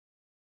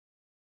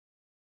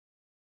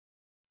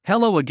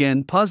Hello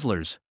again,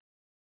 puzzlers.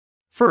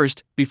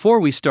 First, before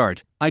we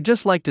start, I'd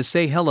just like to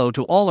say hello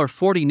to all our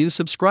 40 new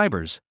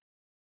subscribers.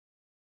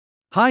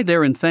 Hi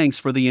there and thanks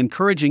for the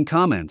encouraging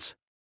comments.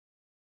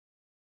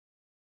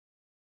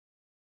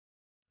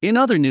 In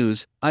other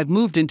news, I've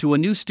moved into a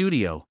new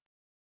studio.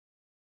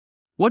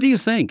 What do you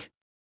think?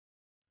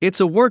 It's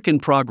a work in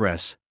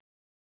progress.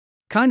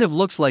 Kind of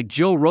looks like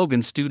Joe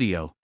Rogan's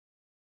studio.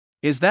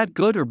 Is that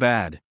good or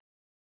bad?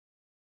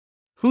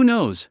 Who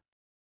knows?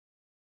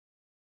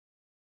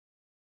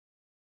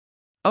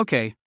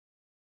 Okay.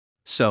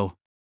 So,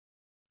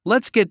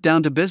 let's get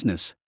down to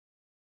business.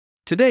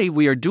 Today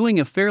we are doing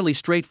a fairly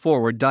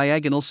straightforward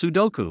diagonal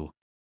sudoku.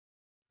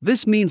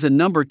 This means a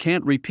number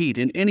can't repeat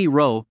in any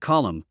row,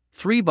 column,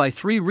 3 by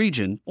 3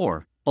 region,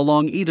 or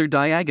along either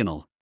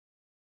diagonal.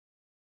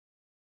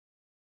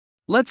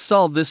 Let's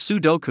solve this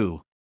sudoku.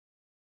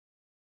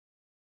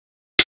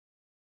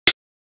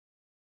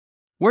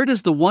 Where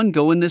does the 1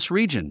 go in this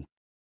region?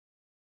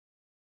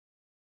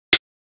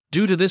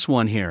 Due to this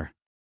one here.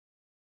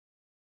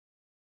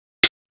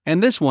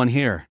 And this one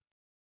here.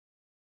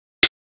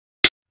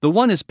 The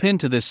 1 is pinned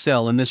to this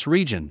cell in this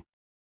region.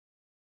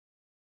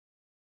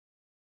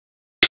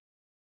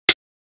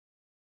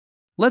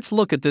 Let's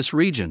look at this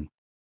region.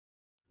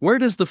 Where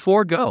does the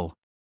 4 go?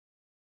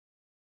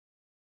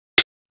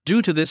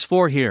 Due to this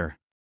 4 here.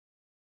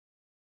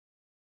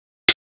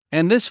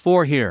 And this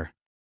 4 here.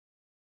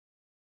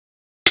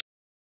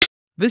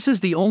 This is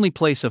the only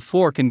place a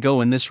 4 can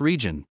go in this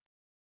region.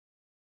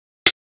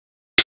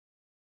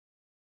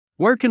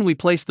 Where can we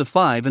place the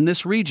 5 in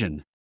this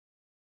region?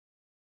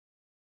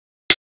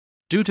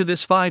 Due to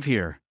this 5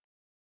 here.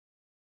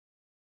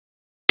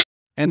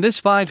 And this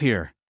 5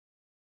 here.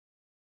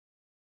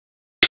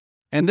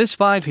 And this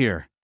 5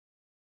 here.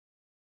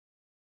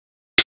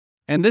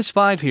 And this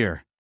 5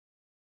 here.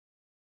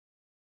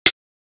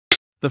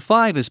 The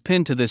 5 is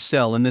pinned to this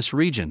cell in this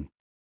region.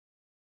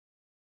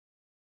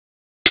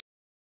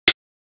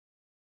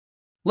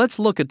 Let's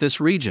look at this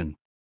region.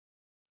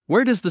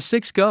 Where does the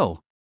 6 go?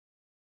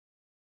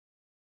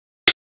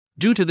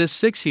 Due to this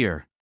 6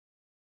 here.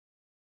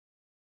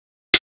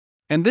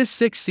 And this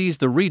 6 sees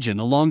the region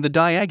along the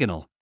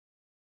diagonal.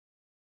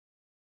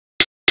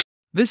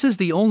 This is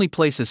the only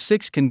place a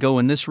 6 can go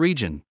in this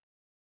region.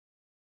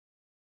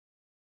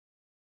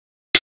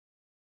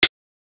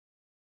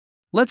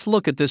 Let's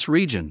look at this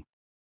region.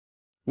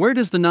 Where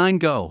does the 9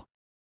 go?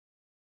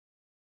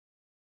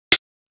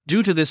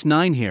 Due to this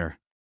 9 here.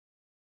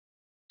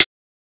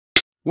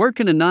 Where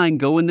can a 9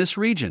 go in this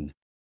region?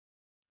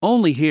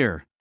 Only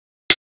here.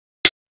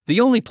 The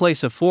only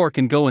place a 4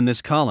 can go in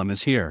this column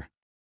is here.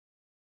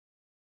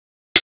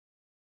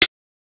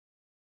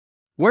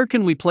 Where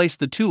can we place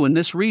the 2 in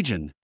this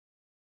region?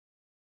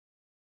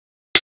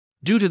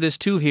 Due to this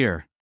 2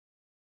 here.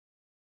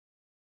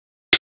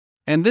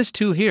 And this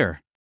 2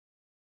 here.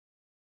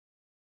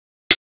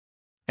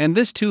 And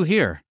this 2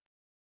 here.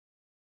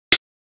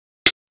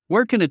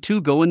 Where can a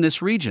 2 go in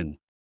this region?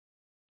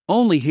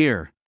 Only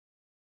here.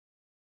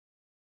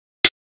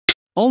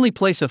 Only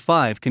place a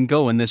 5 can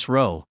go in this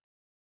row.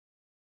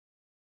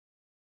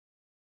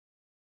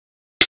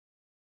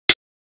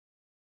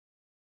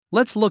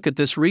 Let's look at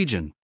this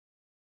region.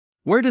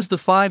 Where does the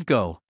 5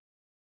 go?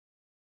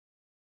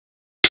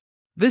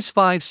 This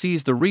 5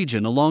 sees the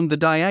region along the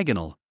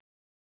diagonal.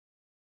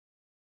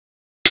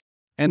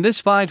 And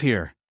this 5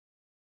 here.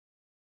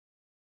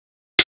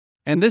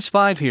 And this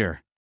 5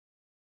 here.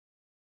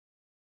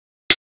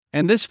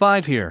 And this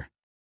 5 here.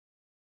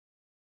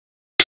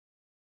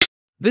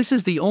 This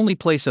is the only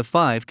place a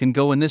 5 can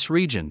go in this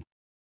region.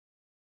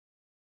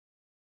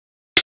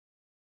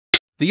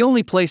 The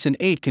only place an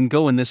 8 can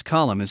go in this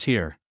column is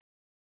here.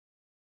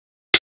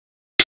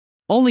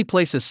 Only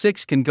place a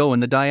 6 can go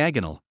in the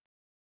diagonal.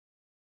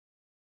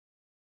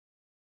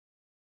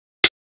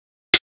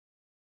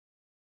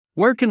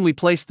 Where can we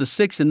place the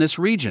 6 in this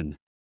region?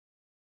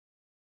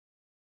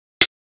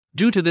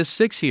 Due to this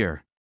 6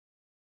 here.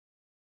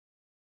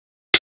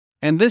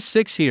 And this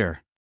 6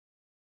 here.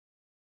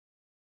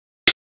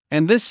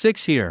 And this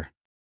 6 here.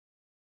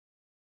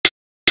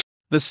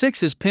 The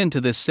 6 is pinned to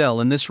this cell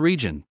in this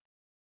region.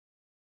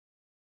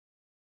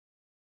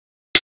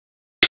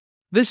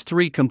 This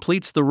 3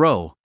 completes the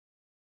row.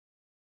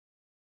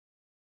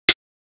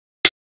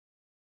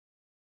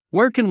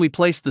 Where can we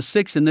place the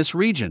 6 in this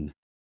region?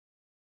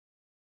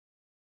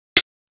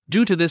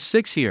 Due to this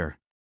 6 here.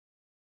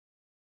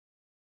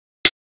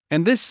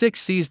 And this 6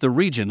 sees the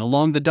region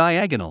along the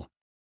diagonal.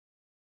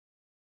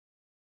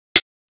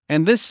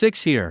 And this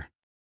 6 here.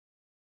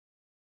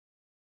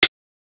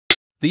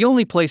 The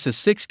only place a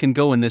 6 can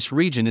go in this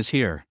region is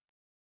here.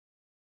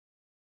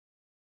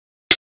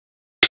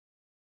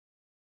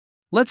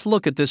 Let's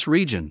look at this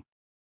region.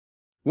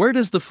 Where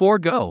does the 4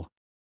 go?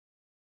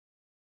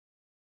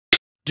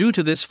 Due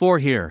to this 4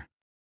 here.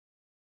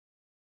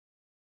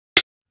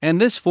 And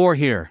this 4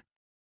 here.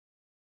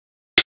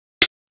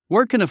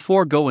 Where can a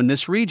 4 go in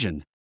this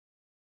region?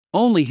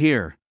 Only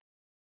here.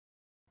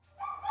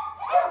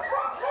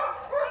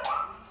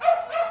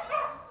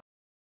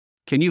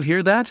 Can you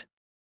hear that?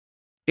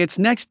 It's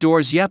next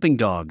door's yapping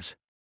dogs.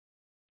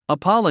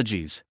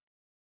 Apologies.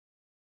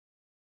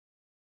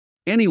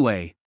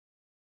 Anyway,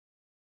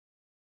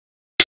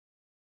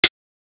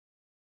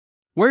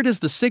 where does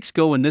the 6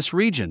 go in this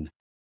region?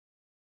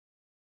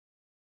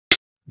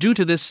 Due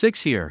to this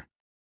 6 here.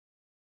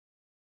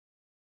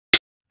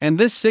 And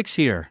this 6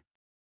 here.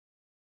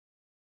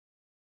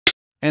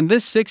 And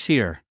this 6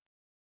 here.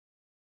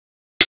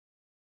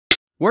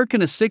 Where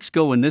can a 6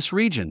 go in this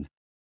region?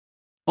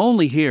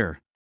 Only here.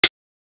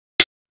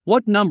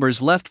 What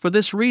number's left for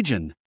this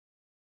region?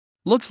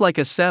 Looks like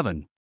a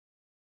 7.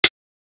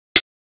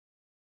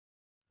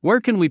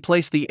 Where can we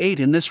place the 8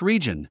 in this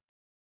region?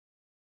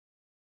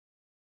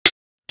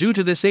 Due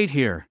to this 8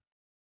 here.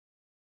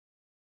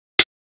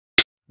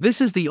 This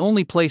is the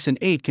only place an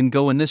 8 can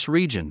go in this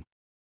region.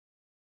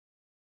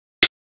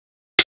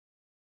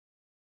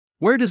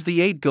 Where does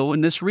the 8 go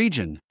in this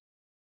region?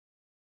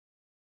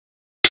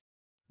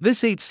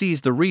 This 8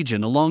 sees the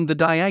region along the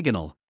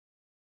diagonal.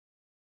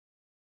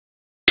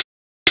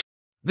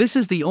 This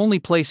is the only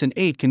place an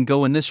 8 can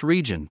go in this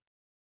region.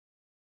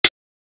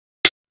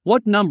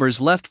 What number's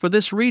left for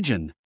this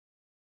region?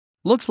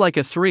 Looks like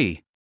a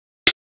 3.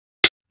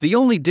 The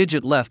only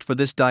digit left for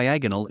this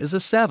diagonal is a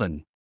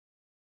 7.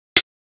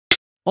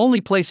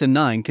 Only place a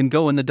 9 can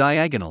go in the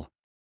diagonal.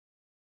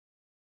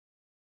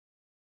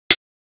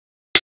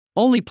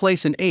 Only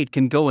place an 8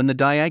 can go in the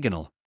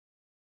diagonal.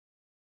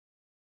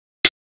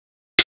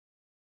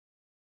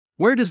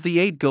 Where does the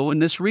 8 go in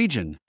this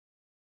region?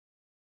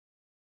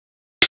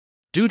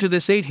 Due to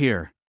this 8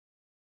 here.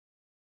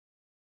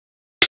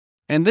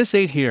 And this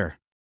 8 here.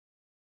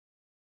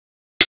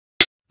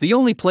 The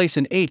only place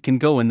an 8 can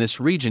go in this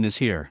region is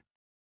here.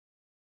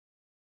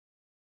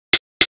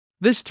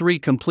 This 3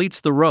 completes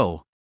the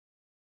row.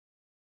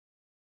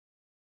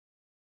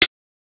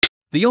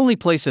 The only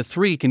place a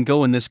 3 can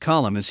go in this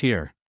column is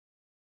here.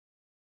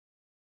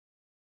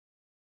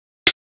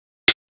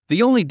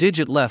 The only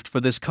digit left for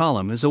this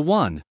column is a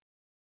 1.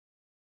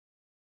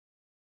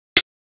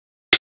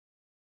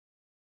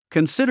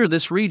 Consider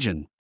this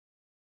region.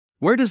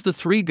 Where does the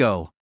 3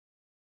 go?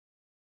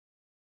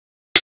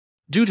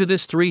 Due to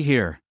this 3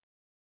 here.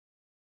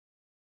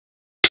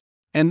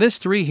 And this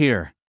 3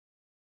 here.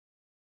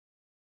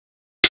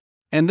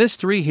 And this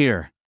 3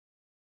 here.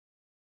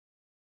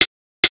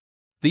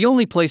 The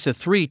only place a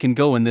 3 can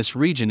go in this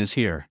region is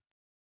here.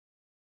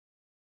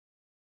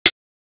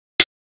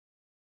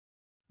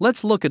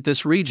 Let's look at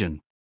this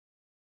region.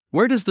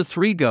 Where does the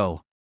 3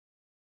 go?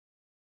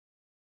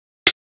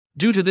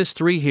 Due to this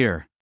 3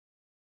 here.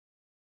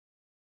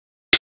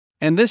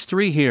 And this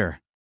 3 here.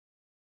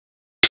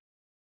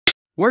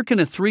 Where can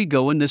a 3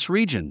 go in this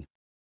region?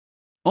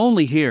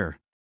 Only here.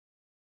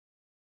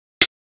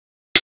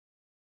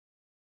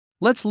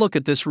 Let's look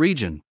at this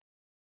region.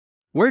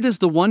 Where does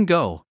the 1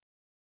 go?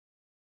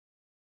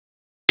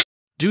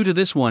 Due to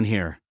this 1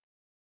 here.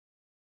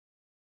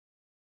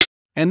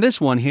 And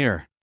this 1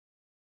 here.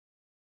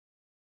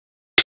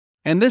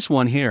 And this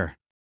 1 here.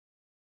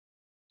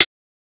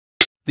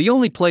 The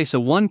only place a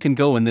 1 can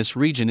go in this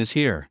region is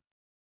here.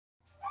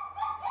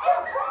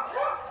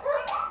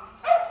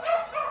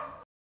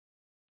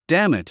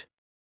 Damn it.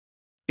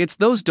 It's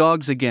those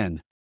dogs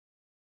again.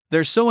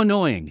 They're so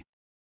annoying.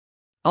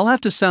 I'll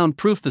have to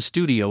soundproof the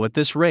studio at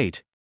this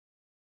rate.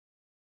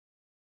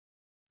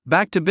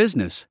 Back to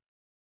business.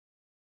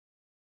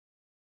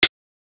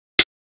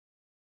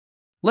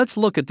 Let's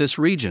look at this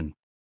region.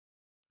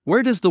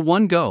 Where does the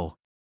 1 go?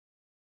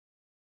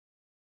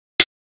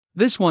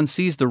 This 1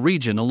 sees the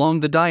region along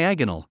the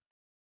diagonal.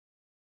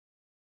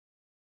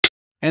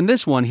 And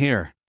this 1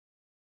 here.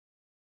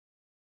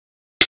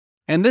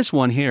 And this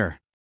 1 here.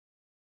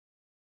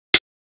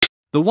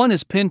 The 1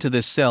 is pinned to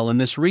this cell in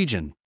this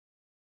region.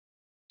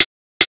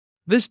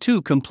 This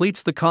 2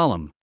 completes the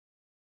column.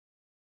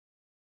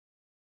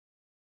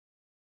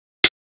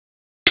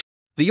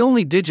 The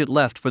only digit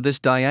left for this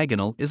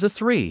diagonal is a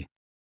 3.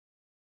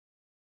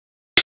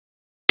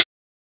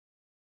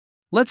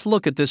 Let's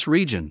look at this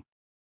region.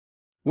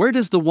 Where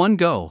does the 1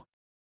 go?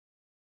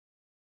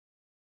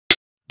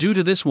 Due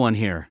to this 1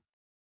 here.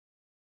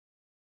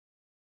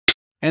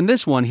 And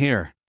this 1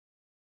 here.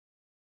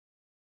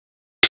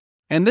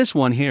 And this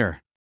 1 here.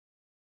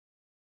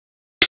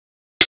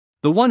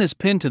 The 1 is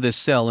pinned to this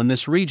cell in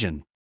this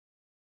region.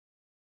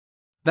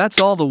 That's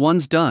all the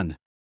 1's done.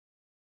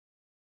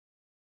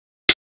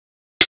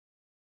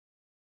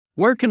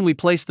 Where can we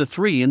place the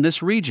 3 in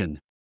this region?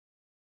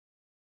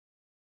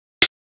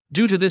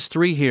 Due to this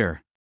 3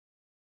 here.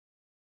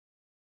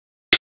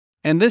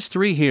 And this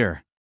 3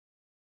 here.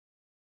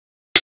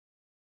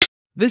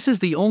 This is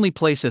the only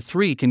place a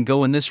 3 can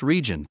go in this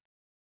region.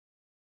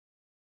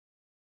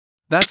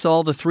 That's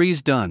all the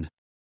 3's done.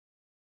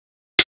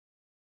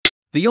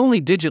 The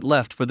only digit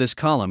left for this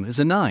column is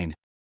a 9.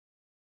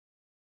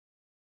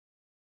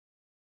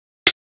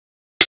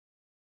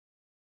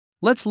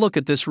 Let's look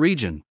at this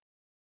region.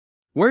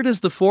 Where does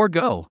the 4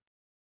 go?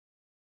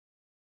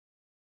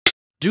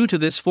 Due to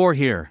this 4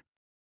 here.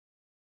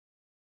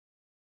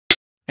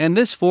 And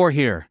this 4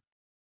 here.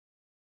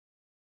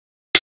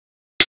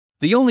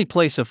 The only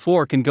place a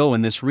 4 can go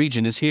in this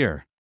region is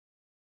here.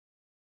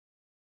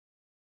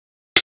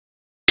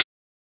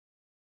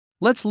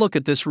 Let's look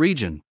at this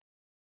region.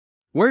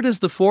 Where does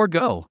the 4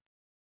 go?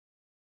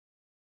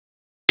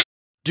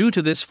 Due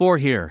to this 4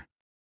 here.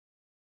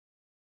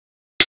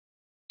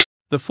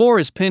 The 4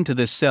 is pinned to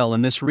this cell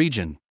in this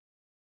region.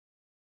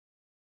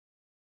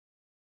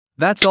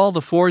 That's all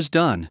the 4's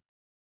done.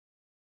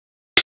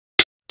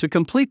 To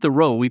complete the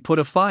row we put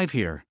a 5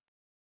 here.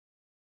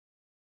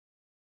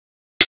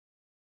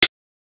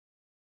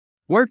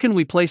 Where can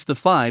we place the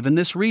 5 in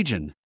this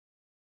region?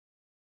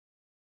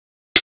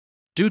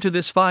 Due to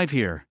this 5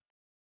 here.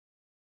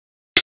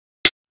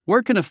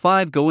 Where can a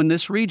 5 go in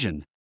this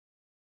region?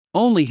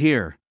 Only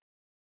here.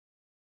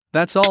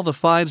 That's all the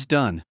 5's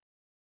done.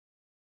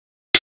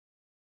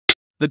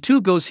 The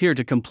 2 goes here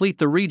to complete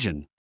the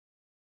region.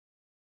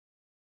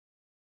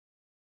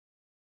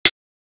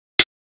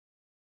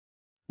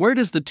 Where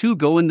does the 2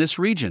 go in this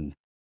region?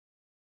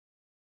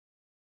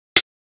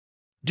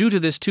 Due to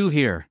this 2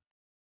 here.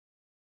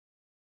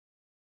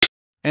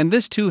 And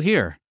this 2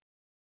 here.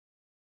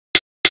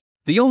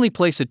 The only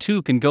place a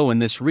 2 can go in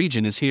this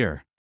region is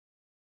here.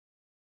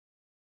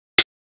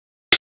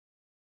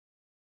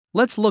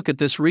 Let's look at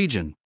this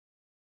region.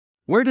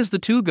 Where does the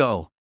 2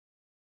 go?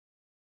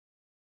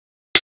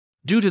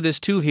 Due to this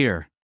 2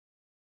 here.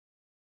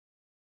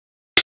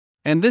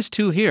 And this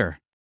 2 here.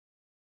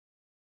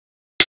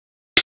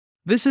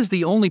 This is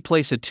the only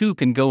place a 2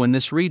 can go in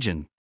this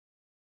region.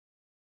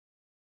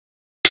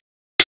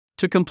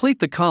 To complete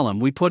the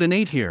column we put an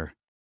 8 here.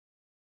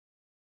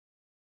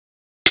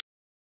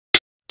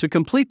 To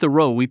complete the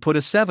row we put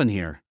a 7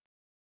 here.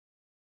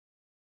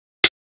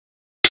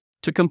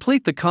 To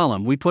complete the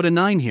column we put a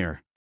 9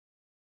 here.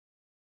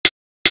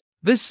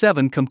 This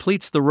 7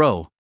 completes the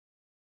row.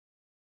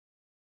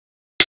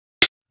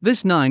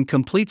 This 9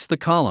 completes the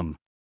column.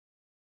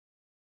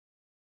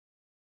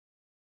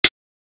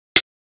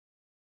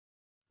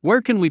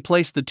 Where can we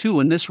place the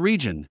 2 in this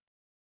region?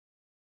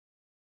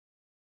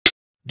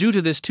 Due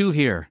to this 2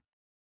 here.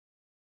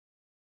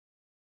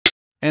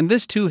 And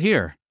this 2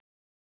 here.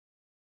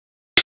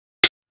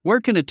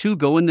 Where can a 2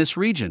 go in this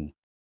region?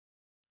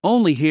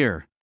 Only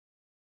here.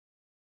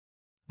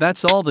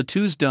 That's all the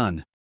 2's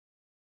done.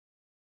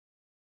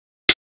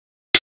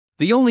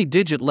 The only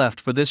digit left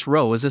for this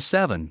row is a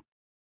 7.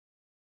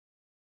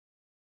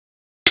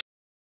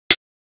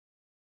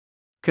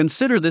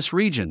 Consider this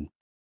region.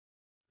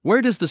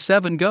 Where does the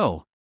 7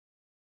 go?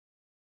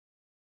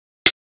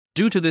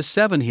 Due to this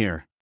 7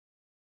 here.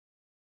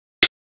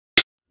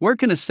 Where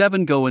can a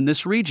 7 go in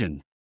this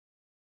region?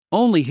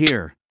 Only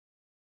here.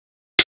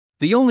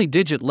 The only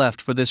digit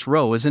left for this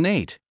row is an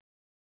 8.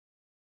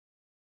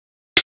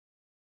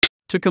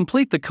 To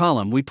complete the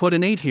column we put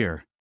an 8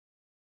 here.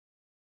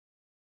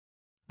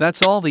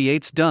 That's all the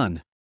 8's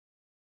done.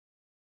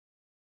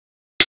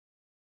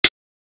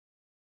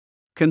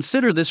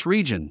 Consider this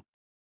region.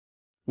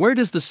 Where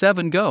does the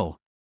 7 go?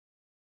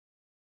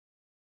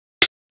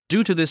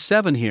 Due to this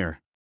 7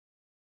 here.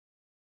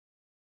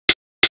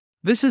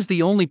 This is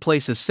the only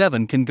place a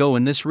 7 can go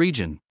in this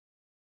region.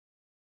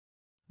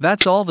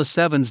 That's all the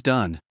 7's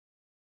done.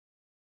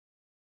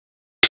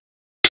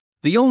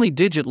 The only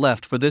digit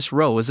left for this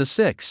row is a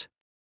 6.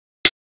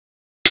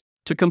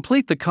 To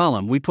complete the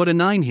column we put a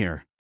 9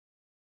 here.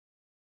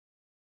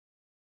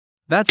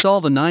 That's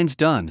all the 9's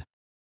done.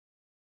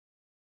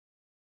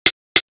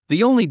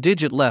 The only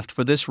digit left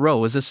for this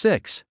row is a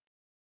 6.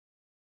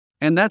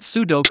 And that's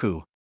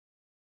Sudoku.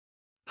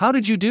 How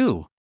did you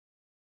do?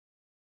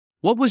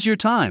 What was your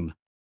time?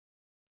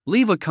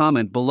 Leave a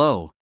comment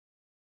below.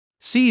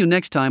 See you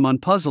next time on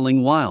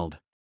Puzzling Wild.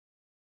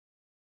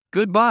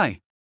 Goodbye.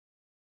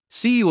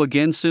 See you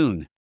again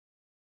soon.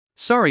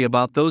 Sorry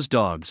about those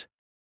dogs.